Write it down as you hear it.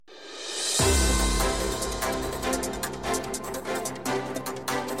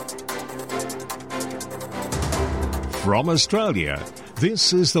From Australia,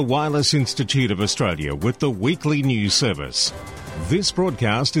 this is the Wireless Institute of Australia with the weekly news service. This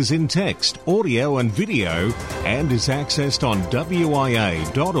broadcast is in text, audio and video and is accessed on wia.org.au.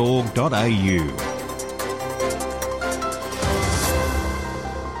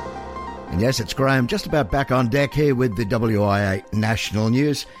 And yes, it's Graham, just about back on deck here with the WIA National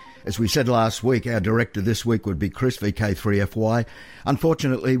News. As we said last week, our director this week would be Chris, VK3FY.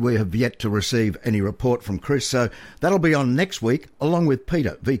 Unfortunately, we have yet to receive any report from Chris, so that'll be on next week, along with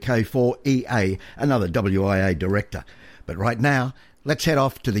Peter, VK4EA, another WIA director. But right now, let's head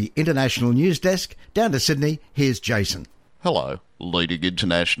off to the International News Desk. Down to Sydney, here's Jason. Hello. Leading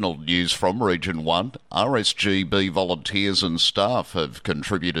international news from Region 1, RSGB volunteers and staff have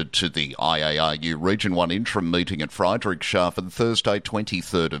contributed to the IARU Region 1 interim meeting at Friedrichshafen Thursday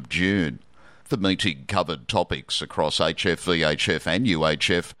 23rd of June. The meeting covered topics across HF, VHF and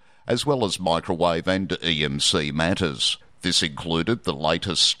UHF, as well as microwave and EMC matters. This included the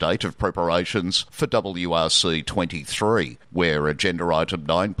latest state of preparations for WRC 23, where Agenda Item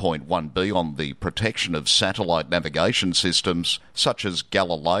 9.1b on the protection of satellite navigation systems, such as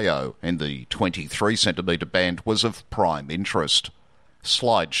Galileo in the 23cm band, was of prime interest.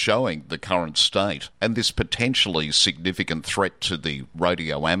 Slides showing the current state and this potentially significant threat to the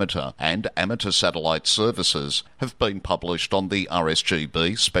radio amateur and amateur satellite services have been published on the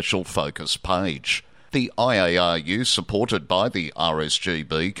RSGB Special Focus page. The IARU, supported by the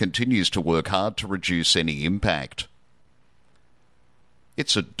RSGB, continues to work hard to reduce any impact.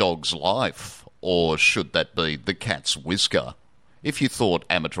 It's a dog's life, or should that be the cat's whisker? If you thought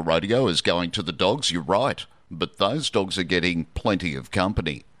amateur radio is going to the dogs, you're right, but those dogs are getting plenty of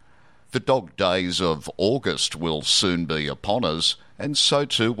company. The dog days of August will soon be upon us, and so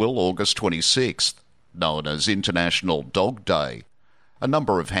too will August 26th, known as International Dog Day. A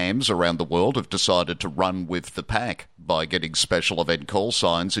number of hams around the world have decided to run with the pack by getting special event call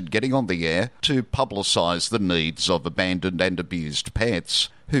signs and getting on the air to publicise the needs of abandoned and abused pets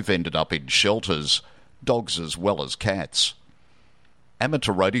who've ended up in shelters, dogs as well as cats.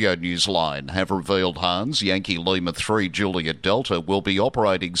 Amateur Radio Newsline have revealed Hans, Yankee Lima 3 Juliet Delta, will be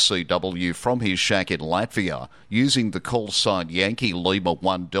operating CW from his shack in Latvia using the call sign Yankee Lima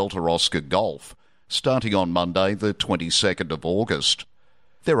 1 Delta Oscar Golf, starting on Monday the 22nd of August.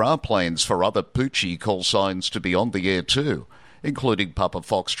 There are plans for other Poochie call signs to be on the air too, including Papa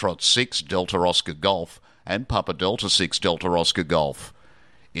Foxtrot 6 Delta Oscar Golf and Papa Delta 6 Delta Oscar Golf.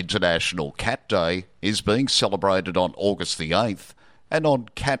 International Cat Day is being celebrated on August the 8th and on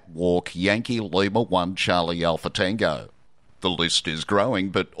Catwalk Yankee Lima 1 Charlie Alpha Tango. The list is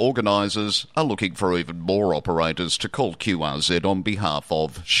growing, but organisers are looking for even more operators to call QRZ on behalf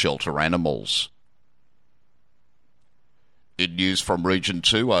of shelter animals. In news from Region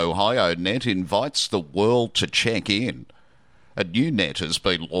 2, Ohio Net invites the world to check in. A new net has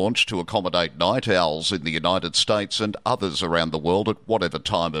been launched to accommodate night owls in the United States and others around the world at whatever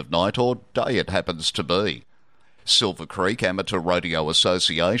time of night or day it happens to be. Silver Creek Amateur Radio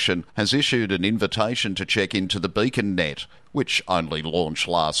Association has issued an invitation to check into the Beacon Net, which only launched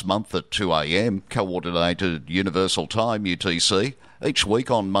last month at 2 a.m, Coordinated Universal Time UTC, each week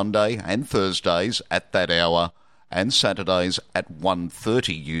on Monday and Thursdays at that hour, and Saturdays at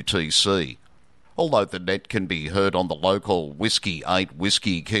 1:30 UTC. Although the net can be heard on the local Whiskey 8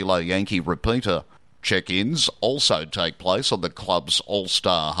 Whiskey Kilo Yankee repeater, check-ins also take place on the club's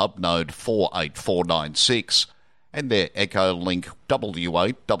All-Star hub node 48496 and their Echolink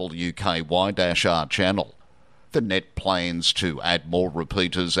W8 WKY-R channel. The net plans to add more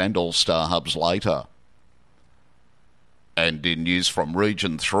repeaters and All-Star hubs later. And in news from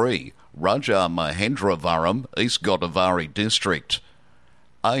Region 3, Raja Mahendravaram, East Godavari District.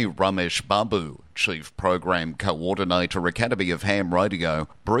 A. Ramesh Babu, Chief Program Coordinator, Academy of Ham Radio,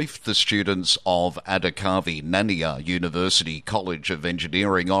 briefed the students of Adakavi Nania University College of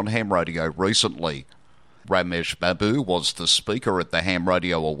Engineering on ham radio recently. Ramesh Babu was the speaker at the Ham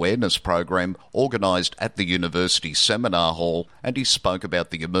Radio Awareness Program organised at the University Seminar Hall, and he spoke about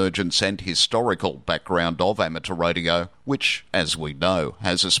the emergence and historical background of amateur radio, which, as we know,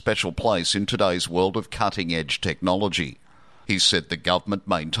 has a special place in today's world of cutting-edge technology. He said the government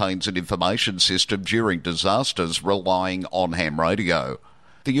maintains an information system during disasters relying on ham radio.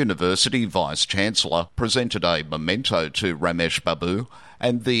 The University Vice-Chancellor presented a memento to Ramesh Babu,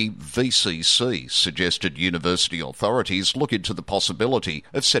 and the VCC suggested university authorities look into the possibility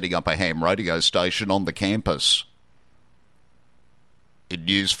of setting up a ham radio station on the campus. In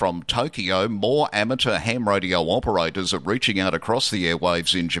news from Tokyo, more amateur ham radio operators are reaching out across the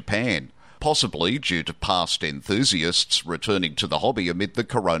airwaves in Japan, possibly due to past enthusiasts returning to the hobby amid the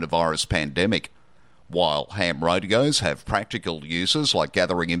coronavirus pandemic. While ham radios have practical uses like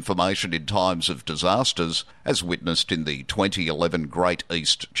gathering information in times of disasters, as witnessed in the 2011 Great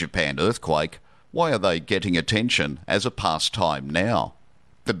East Japan earthquake, why are they getting attention as a pastime now?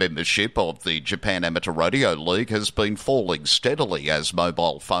 The membership of the Japan Amateur Radio League has been falling steadily as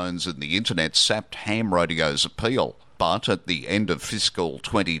mobile phones and the internet sapped ham radio's appeal. But at the end of fiscal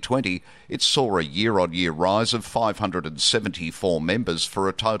 2020, it saw a year-on-year rise of 574 members for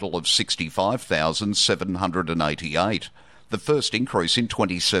a total of 65,788, the first increase in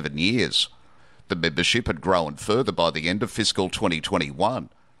 27 years. The membership had grown further by the end of fiscal 2021.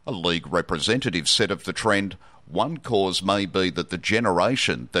 A league representative said of the trend, one cause may be that the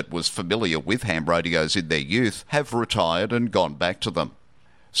generation that was familiar with ham radios in their youth have retired and gone back to them.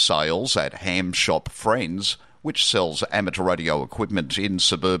 Sales at Ham Shop Friends, which sells amateur radio equipment in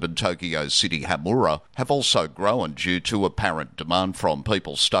suburban Tokyo City Hamura, have also grown due to apparent demand from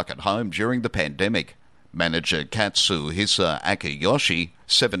people stuck at home during the pandemic. Manager Katsuhisa Akiyoshi,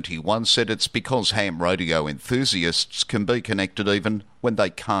 71, said it's because ham radio enthusiasts can be connected even when they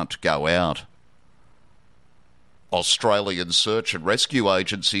can't go out. Australian search and rescue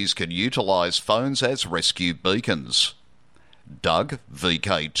agencies can utilise phones as rescue beacons. Doug,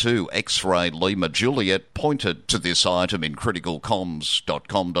 VK2 X-Ray Lima Juliet, pointed to this item in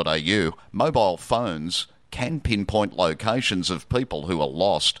criticalcoms.com.au. Mobile phones can pinpoint locations of people who are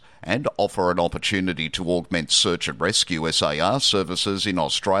lost and offer an opportunity to augment search and rescue SAR services in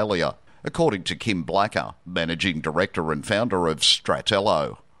Australia, according to Kim Blacker, Managing Director and founder of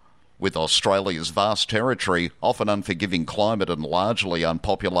Stratello. With Australia's vast territory, often unforgiving climate and largely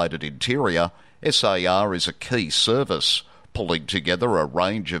unpopulated interior, SAR is a key service, pulling together a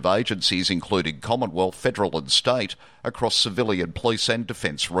range of agencies including Commonwealth, federal and state across civilian police and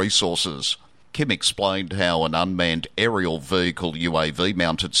defence resources. Kim explained how an unmanned aerial vehicle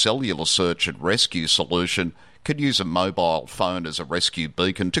UAV-mounted cellular search and rescue solution can use a mobile phone as a rescue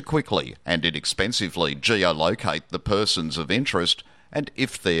beacon to quickly and inexpensively geolocate the persons of interest and,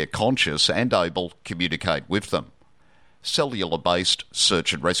 if they're conscious and able, communicate with them. Cellular-based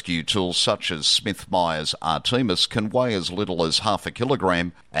search and rescue tools such as Smith-Myers Artemis can weigh as little as half a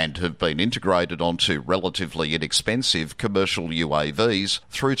kilogram and have been integrated onto relatively inexpensive commercial UAVs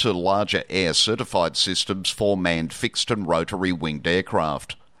through to larger air-certified systems for manned fixed and rotary winged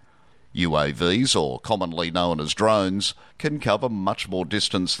aircraft. UAVs, or commonly known as drones, can cover much more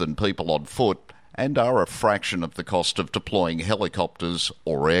distance than people on foot and are a fraction of the cost of deploying helicopters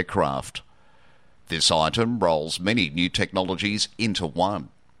or aircraft. This item rolls many new technologies into one.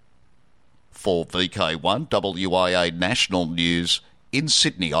 For VK1 WIA National News, in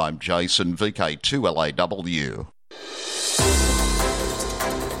Sydney, I'm Jason, VK2 LAW.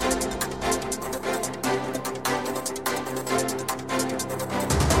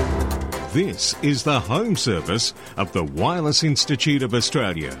 This is the home service of the Wireless Institute of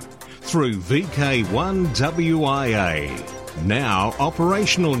Australia through VK1 WIA. Now,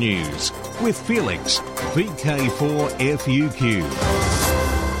 operational news with Felix, VK4 FUQ.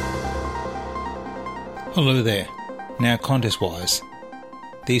 Hello there. Now, contest-wise.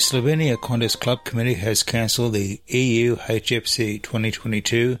 The Slovenia Contest Club Committee has cancelled the EU HFC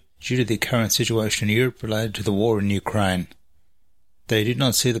 2022 due to the current situation in Europe related to the war in Ukraine. They did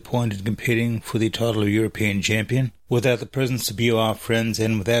not see the point in competing for the title of European champion without the presence of UR friends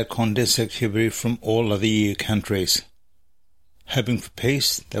and without contest activity from all other EU countries. Hoping for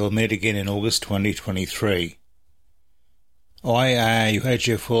peace, they will meet again in August 2023. IARU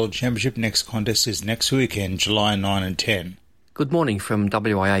HF World Championship next contest is next weekend, July 9 and 10. Good morning from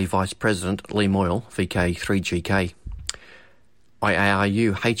WIA Vice President Lee Moyle, VK3GK.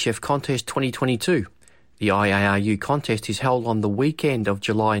 IARU HF Contest 2022. The IARU contest is held on the weekend of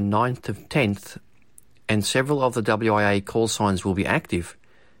July 9th to 10th, and several of the WIA call signs will be active.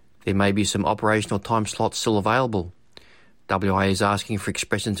 There may be some operational time slots still available. WIA is asking for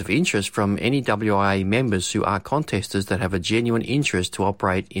expressions of interest from any WIA members who are contesters that have a genuine interest to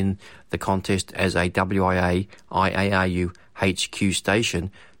operate in the contest as a WIA IARU HQ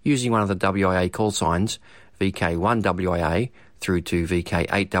station using one of the WIA call signs VK1 WIA through to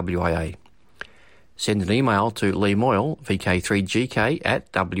VK8 WIA. Send an email to Lee Moyle, VK3GK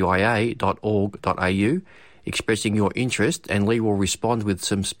at wia.org.au expressing your interest, and Lee will respond with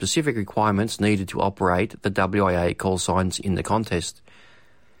some specific requirements needed to operate the WIA call signs in the contest.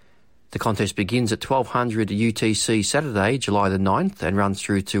 The contest begins at 1200 UTC Saturday, July the 9th, and runs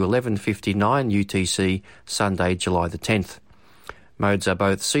through to 11:59 UTC Sunday, July the 10th. Modes are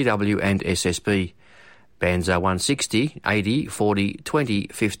both CW and SSB. Bands are 160, 80, 40, 20,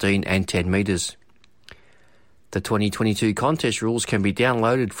 15 and 10 metres. The 2022 contest rules can be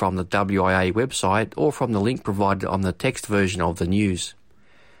downloaded from the WIA website or from the link provided on the text version of the news.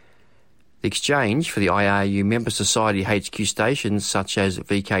 The exchange for the IARU member society HQ stations such as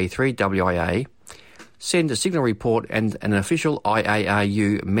VK3WIA send a signal report and an official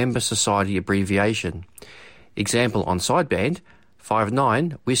IARU member society abbreviation. Example on sideband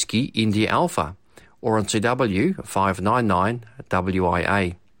 59 Whiskey India Alpha or on CW 599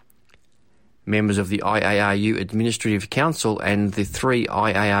 WIA. Members of the IARU Administrative Council and the 3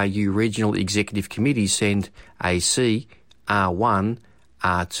 IARU Regional Executive Committees send AC, R1,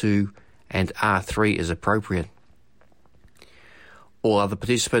 R2 and R3 as appropriate. All other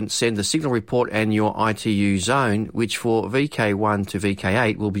participants send the signal report and your ITU zone, which for VK1 to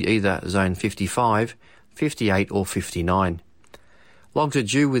VK8 will be either Zone 55, 58 or 59. Logs are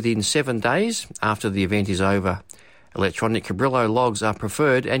due within 7 days after the event is over. Electronic Cabrillo logs are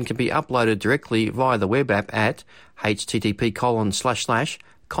preferred and can be uploaded directly via the web app at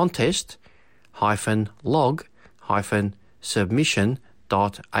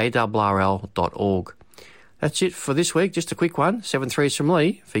http://contest-log-submission.awrl.org. That's it for this week. Just a quick one. 7-3 from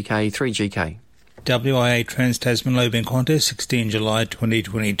Lee, VK3GK. WIA Trans-Tasman Lobing Contest, 16 July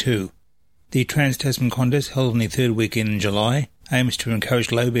 2022. The Trans-Tasman Contest, held on the third weekend in July, aims to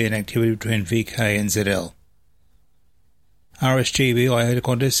encourage lobbying activity between VK and ZL. RSGB IOTA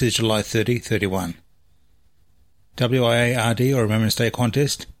Contest is July 30-31. WIA RD or Remembrance Day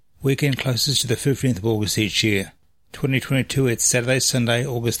Contest, weekend closest to the 15th of August each year. 2022 it's Saturday, Sunday,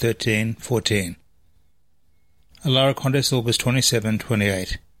 August 13-14. Alara Contest, August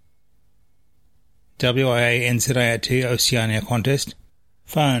 27-28. WIA NZIAT Oceania Contest,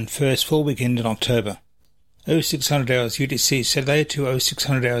 phone first full weekend in October. 0600 hours UTC Saturday to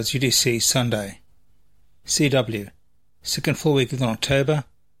 0600 hours UTC Sunday. CW, second full weekend in October.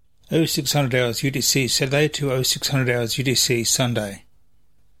 0600 hours UTC Saturday to 0600 hours UTC Sunday.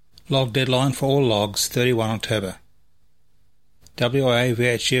 Log deadline for all logs 31 October. WIA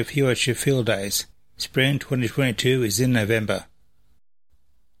VHF UHF Field Days, Spring 2022 is in November.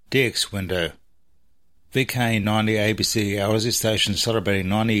 DX window. VK90 ABC, our Aussie station celebrating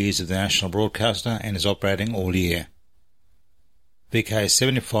 90 years of the national broadcaster and is operating all year.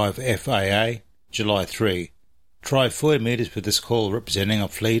 VK75 FAA, July 3. Try 40 metres with this call representing a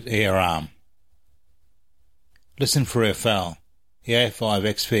fleet air arm. Listen for airfoul. The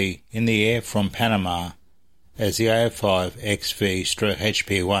A5XV in the air from Panama as the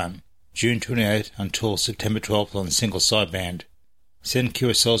A5XV/HP1, June 28 until September 12 on single sideband. Send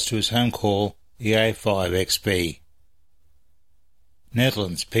QSLs to his home call, the A5XB.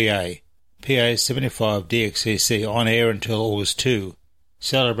 Netherlands, PA. PA 75 DXCC on air until August 2.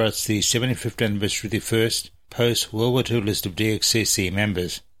 Celebrates the 75th anniversary of the first post-World War II list of DXCC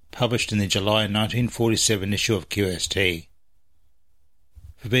members, published in the July 1947 issue of QST.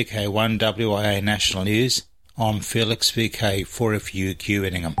 For VK1 WIA National News, I'm Felix VK4FUQ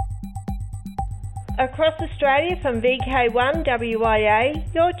Inningham. Across Australia from VK1 WIA,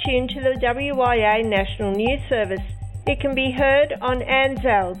 you're tuned to the WIA National News Service. It can be heard on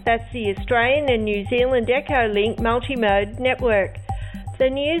ANZAL, that's the Australian and New Zealand Echolink multimode network. The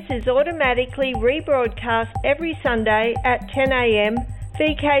news is automatically rebroadcast every Sunday at 10 a.m.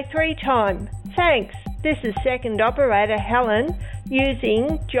 VK3 time. Thanks. This is second operator Helen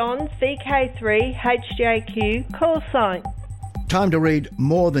using John's VK3 HJQ call sign. Time to read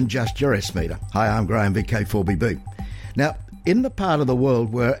more than just your S-meter. Hi, I'm Graham, VK4BB. Now, in the part of the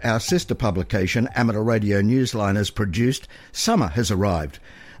world where our sister publication, Amateur Radio Newsline, is produced, summer has arrived.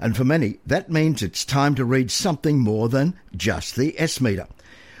 And for many, that means it's time to read something more than just the S-meter.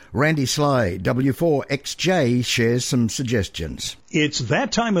 Randy Sly, W4XJ, shares some suggestions. It's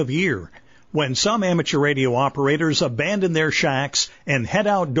that time of year when some amateur radio operators abandon their shacks and head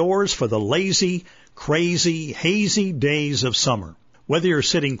outdoors for the lazy, crazy, hazy days of summer. Whether you're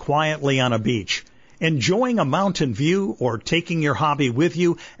sitting quietly on a beach, enjoying a mountain view, or taking your hobby with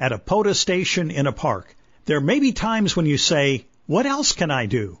you at a POTA station in a park, there may be times when you say, what else can I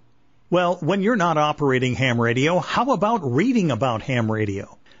do? Well, when you're not operating ham radio, how about reading about ham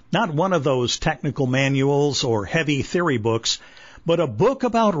radio? Not one of those technical manuals or heavy theory books, but a book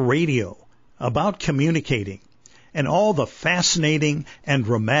about radio, about communicating, and all the fascinating and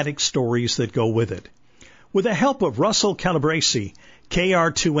dramatic stories that go with it. With the help of Russell Calabresi,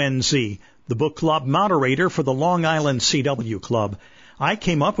 KR2NZ, the book club moderator for the Long Island CW Club, I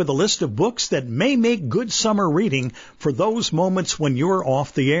came up with a list of books that may make good summer reading for those moments when you're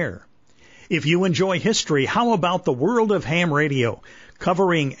off the air. If you enjoy history, how about The World of Ham Radio,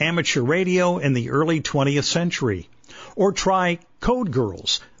 covering amateur radio in the early 20th century? Or try Code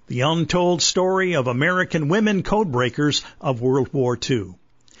Girls, the untold story of American women codebreakers of World War II.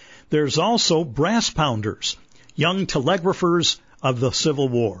 There's also Brass Pounders, young telegraphers of the Civil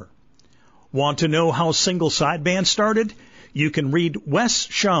War. Want to know how single sideband started? You can read Wes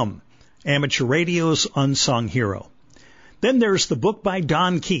Shum, amateur radio's unsung hero. Then there's the book by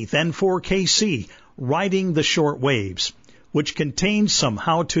Don Keith, N4KC, Riding the Short Waves, which contains some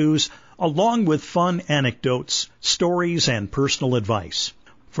how-tos along with fun anecdotes, stories, and personal advice.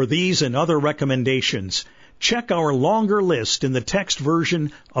 For these and other recommendations, check our longer list in the text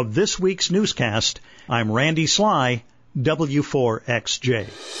version of this week's newscast. I'm Randy Sly, W4XJ.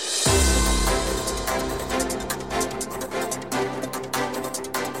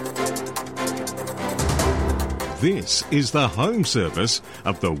 This is the home service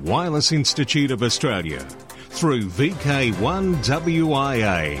of the Wireless Institute of Australia through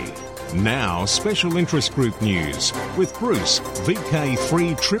VK1WIA. Now, special interest group news with Bruce,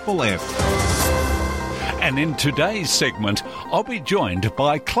 VK3FFF. And in today's segment, I'll be joined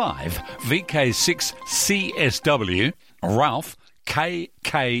by Clive, VK6CSW, Ralph,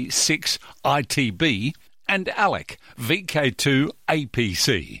 KK6ITB, and Alec,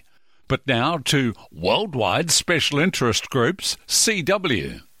 VK2APC. But now to Worldwide Special Interest Groups,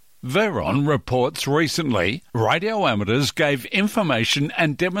 CW. Veron reports recently radio amateurs gave information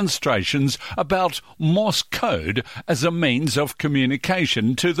and demonstrations about Morse code as a means of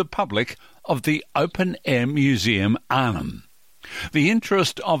communication to the public of the Open Air Museum Arnhem. The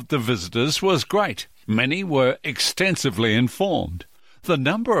interest of the visitors was great. Many were extensively informed. The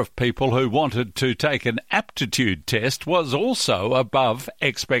number of people who wanted to take an aptitude test was also above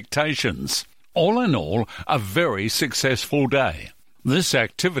expectations. All in all, a very successful day. This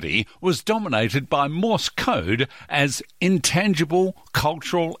activity was dominated by Morse code as intangible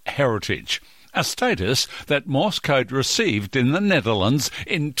cultural heritage, a status that Morse code received in the Netherlands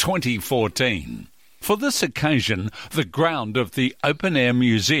in 2014. For this occasion, the ground of the Open Air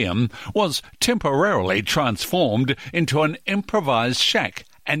Museum was temporarily transformed into an improvised shack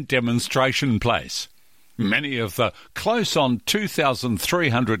and demonstration place. Many of the close on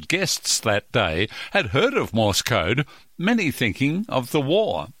 2,300 guests that day had heard of Morse code, many thinking of the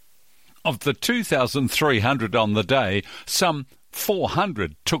war. Of the 2,300 on the day, some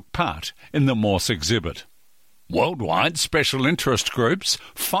 400 took part in the Morse exhibit. Worldwide Special Interest Groups,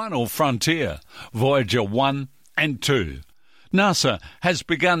 Final Frontier, Voyager 1 and 2. NASA has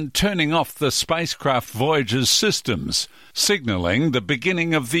begun turning off the spacecraft Voyager's systems, signalling the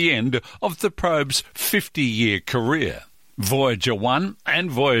beginning of the end of the probe's 50-year career. Voyager 1 and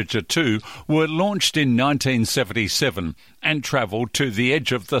Voyager 2 were launched in 1977 and travelled to the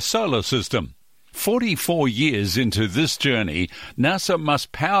edge of the solar system. 44 years into this journey, NASA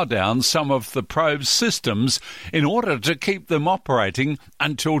must power down some of the probe's systems in order to keep them operating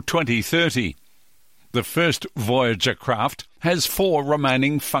until 2030. The first Voyager craft has 4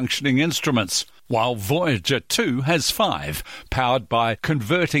 remaining functioning instruments, while Voyager 2 has 5, powered by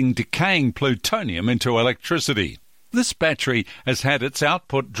converting decaying plutonium into electricity. This battery has had its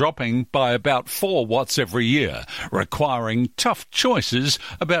output dropping by about 4 watts every year, requiring tough choices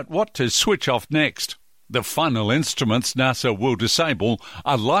about what to switch off next. The final instruments NASA will disable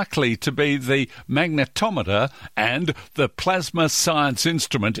are likely to be the magnetometer and the plasma science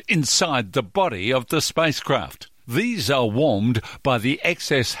instrument inside the body of the spacecraft. These are warmed by the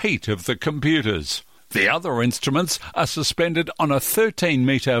excess heat of the computers. The other instruments are suspended on a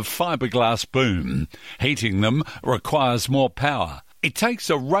 13-metre fiberglass boom. Heating them requires more power. It takes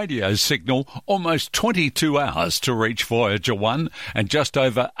a radio signal almost 22 hours to reach Voyager 1 and just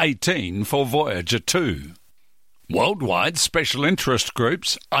over 18 for Voyager 2. Worldwide Special Interest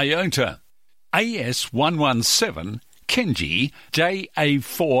Groups, IOTA. AS117, Kenji,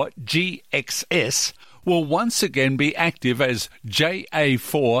 JA4GXS, will once again be active as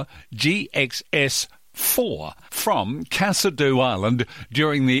JA4GXS4 from Casadoo Island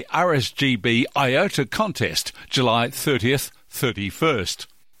during the RSGB IOTA contest, July 30th, 31st.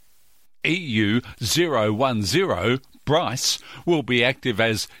 EU010 Bryce will be active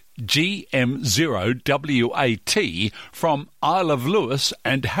as GM0WAT from Isle of Lewis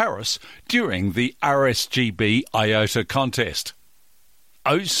and Harris during the RSGB IOTA contest.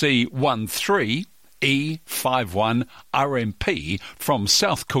 OC13 E51 RMP from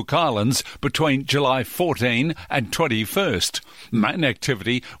South Cook Islands between July 14 and 21st. Main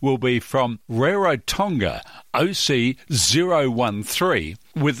activity will be from Rarotonga OC013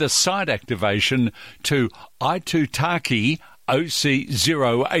 with a side activation to Aitutaki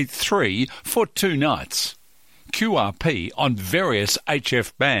OC083 for 2 nights. QRP on various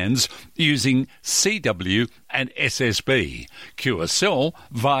HF bands using CW and SSB. QSL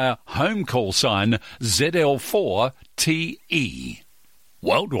via home call sign ZL4TE.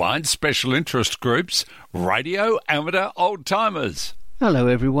 Worldwide Special Interest Groups, Radio Amateur Old Timers. Hello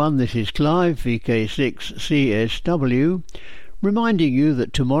everyone, this is Clive, VK6CSW, reminding you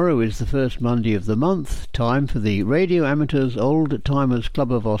that tomorrow is the first Monday of the month, time for the Radio Amateurs Old Timers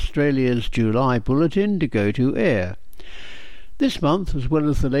Club of Australia's July Bulletin to go to air. This month, as well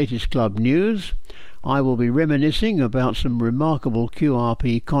as the latest club news, I will be reminiscing about some remarkable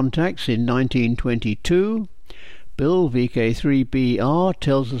QRP contacts in 1922. Bill, VK3BR,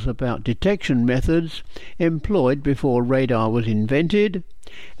 tells us about detection methods employed before radar was invented,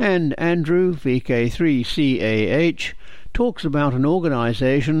 and Andrew, VK3CAH, talks about an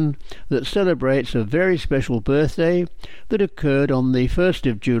organisation that celebrates a very special birthday that occurred on the 1st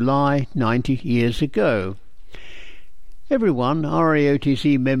of July 90 years ago. Everyone,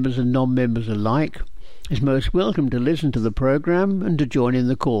 RAOTC members and non-members alike, is most welcome to listen to the programme and to join in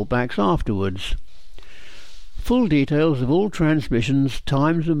the callbacks afterwards. Full details of all transmissions,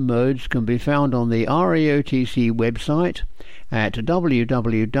 times and modes can be found on the RAOTC website at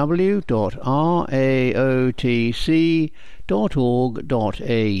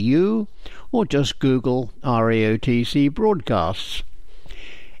www.raotc.org.au or just Google RAOTC broadcasts.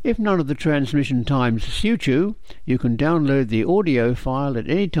 If none of the transmission times suit you, you can download the audio file at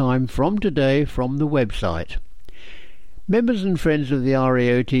any time from today from the website. Members and friends of the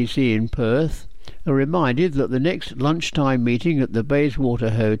RAOTC in Perth are reminded that the next lunchtime meeting at the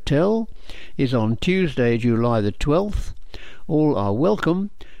Bayswater Hotel is on Tuesday, July the 12th. All are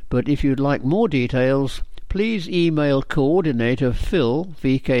welcome, but if you'd like more details, please email coordinator Phil,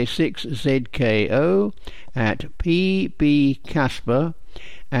 VK6ZKO, at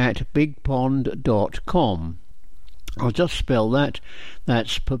pbcasper@bigpond.com. I'll just spell that.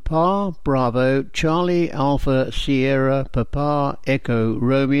 That's Papa Bravo Charlie Alpha Sierra Papa Echo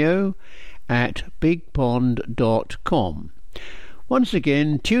Romeo at bigpond.com. Once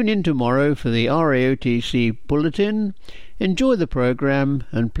again, tune in tomorrow for the RAOTC Bulletin. Enjoy the programme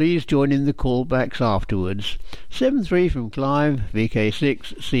and please join in the callbacks afterwards. 7-3 from Clive,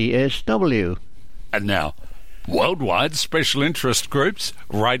 VK6CSW. And now, Worldwide Special Interest Groups,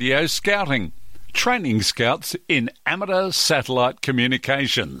 Radio Scouting. Training Scouts in Amateur Satellite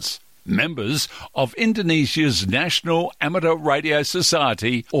Communications. Members of Indonesia's National Amateur Radio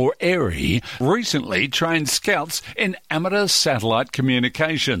Society, or ARI, recently trained scouts in amateur satellite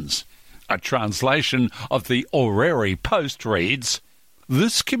communications. A translation of the Orrery Post reads,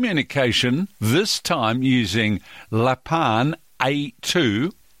 "This communication, this time using Lapan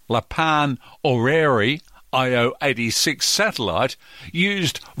A2, Lapan Orrery IO86 satellite,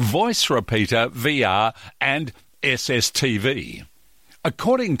 used voice repeater VR and SSTV.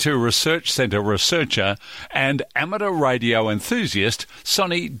 According to Research Centre researcher and amateur radio enthusiast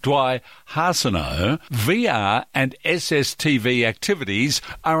Sonny Dwi Harsono, VR and SSTV activities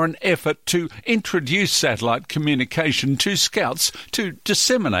are an effort to introduce satellite communication to scouts to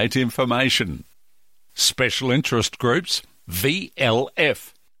disseminate information. Special Interest Groups,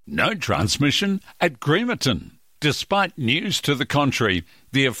 VLF. No transmission at Grimeton. Despite news to the contrary,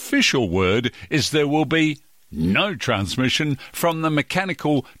 the official word is there will be no transmission from the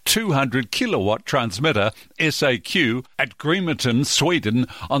mechanical 200 kilowatt transmitter SAQ at Grimeton, Sweden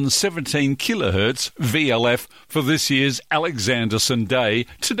on 17 kHz VLF for this year's Alexanderson Day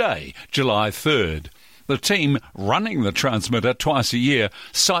today, July 3rd. The team running the transmitter twice a year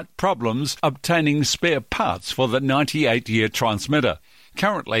cite problems obtaining spare parts for the 98-year transmitter,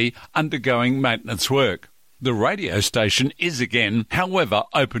 currently undergoing maintenance work. The radio station is again, however,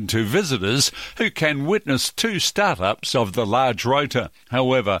 open to visitors who can witness 2 startups of the large rotor.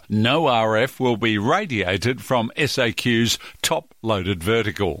 However, no RF will be radiated from SAQ's top-loaded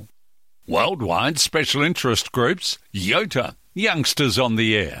vertical. Worldwide Special Interest Groups, YOTA, Youngsters on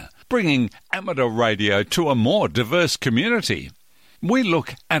the Air, bringing amateur radio to a more diverse community. We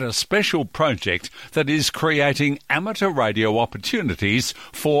look at a special project that is creating amateur radio opportunities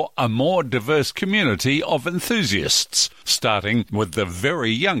for a more diverse community of enthusiasts, starting with the very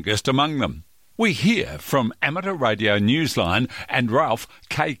youngest among them. We hear from Amateur Radio Newsline and Ralph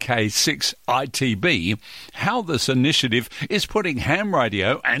KK6ITB how this initiative is putting ham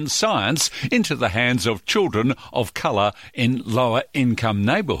radio and science into the hands of children of colour in lower-income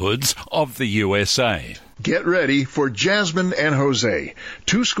neighbourhoods of the USA. Get ready for Jasmine and Jose,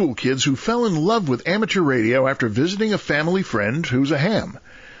 2 school kids who fell in love with amateur radio after visiting a family friend who's a ham.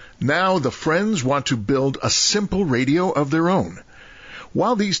 Now the friends want to build a simple radio of their own.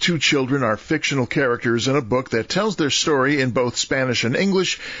 While these two children are fictional characters in a book that tells their story in both Spanish and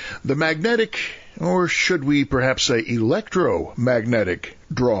English, the magnetic, or should we perhaps say electromagnetic,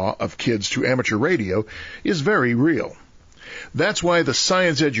 draw of kids to amateur radio is very real. That's why the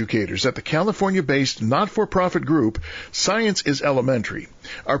science educators at the California-based not-for-profit group Science is Elementary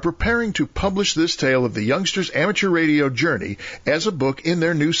are preparing to publish this tale of the youngsters' amateur radio journey as a book in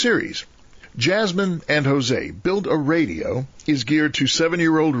their new series. Jasmine and Jose Build a Radio is geared to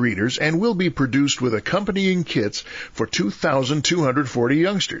 7-year-old readers and will be produced with accompanying kits for 2,240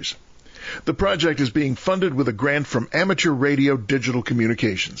 youngsters. The project is being funded with a grant from Amateur Radio Digital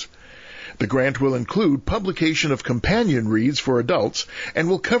Communications. The grant will include publication of companion reads for adults and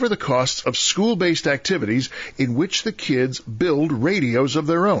will cover the costs of school-based activities in which the kids build radios of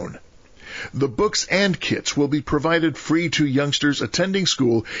their own. The books and kits will be provided free to youngsters attending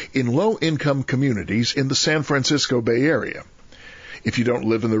school in low-income communities in the San Francisco Bay Area. If you don't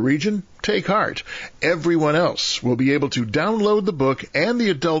live in the region, take heart. Everyone else will be able to download the book and the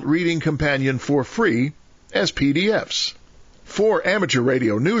adult reading companion for free as PDFs. For Amateur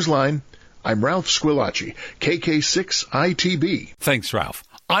Radio Newsline, I'm Ralph Squilacci, KK6ITB. Thanks, Ralph.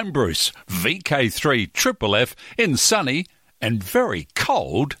 I'm Bruce, VK3FFF in sunny and very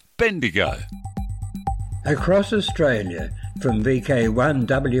cold Bendigo. Across Australia, from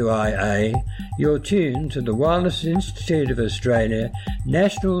VK1WIA, you're tuned to the Wireless Institute of Australia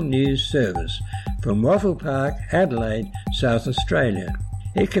National News Service from Waffle Park, Adelaide, South Australia.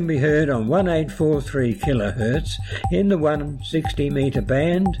 It can be heard on 1843 kHz in the 160 metre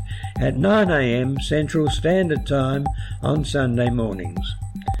band at 9 a.m. Central Standard Time on Sunday mornings.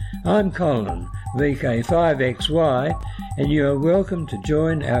 I'm Colin, VK5XY, and you are welcome to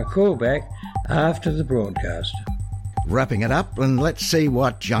join our callback after the broadcast. Wrapping it up, and let's see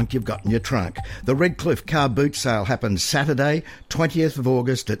what junk you've got in your trunk. The Redcliffe car boot sale happens Saturday, 20th of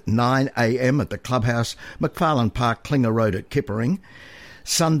August at 9 a.m. at the Clubhouse, McFarlane Park, Klinger Road at Kippering.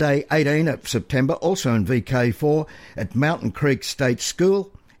 Sunday, 18th of September, also in VK4 at Mountain Creek State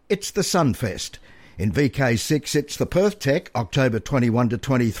School, it's the Sunfest. In VK6, it's the Perth Tech, October 21 to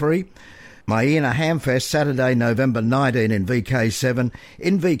 23. Myena Hamfest, Saturday, November 19 in VK7.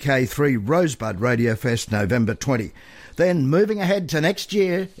 In VK3, Rosebud Radio Fest, November 20. Then, moving ahead to next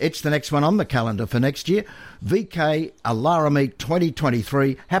year, it's the next one on the calendar for next year. VK Alara Meet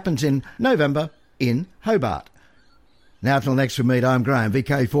 2023 happens in November in Hobart. Now till next we meet, I'm Graham,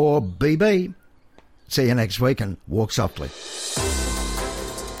 VK4BB. See you next week and walk softly.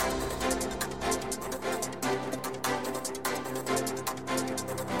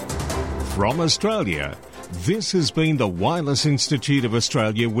 From Australia, this has been the Wireless Institute of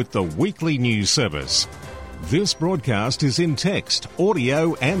Australia with the weekly news service. This broadcast is in text,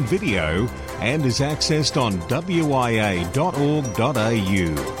 audio and video and is accessed on wia.org.au.